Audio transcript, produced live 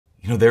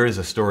There is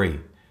a story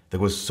that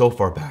goes so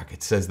far back.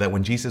 It says that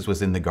when Jesus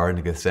was in the Garden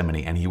of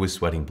Gethsemane and he was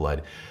sweating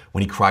blood,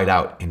 when he cried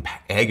out in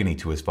agony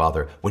to his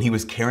Father, when he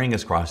was carrying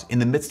his cross, in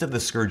the midst of the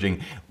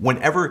scourging,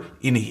 whenever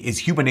in his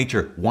human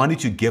nature wanted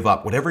to give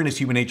up, whatever in his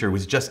human nature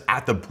was just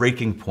at the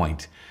breaking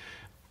point,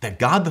 that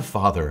God the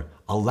Father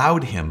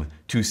allowed him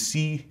to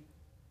see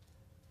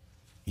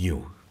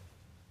you.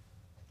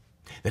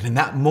 That in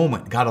that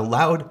moment, God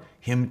allowed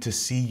him to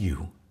see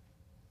you.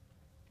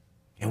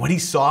 And what he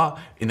saw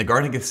in the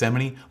Garden of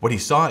Gethsemane, what he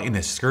saw in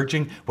his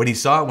scourging, what he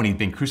saw when he'd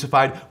been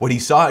crucified, what he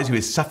saw as he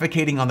was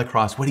suffocating on the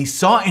cross, what he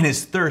saw in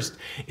his thirst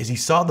is he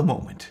saw the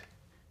moment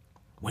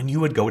when you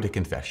would go to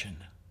confession.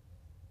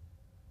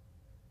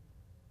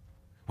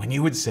 When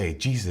you would say,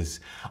 Jesus,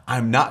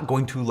 I'm not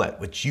going to let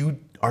what you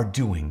are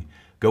doing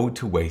go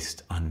to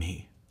waste on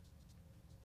me.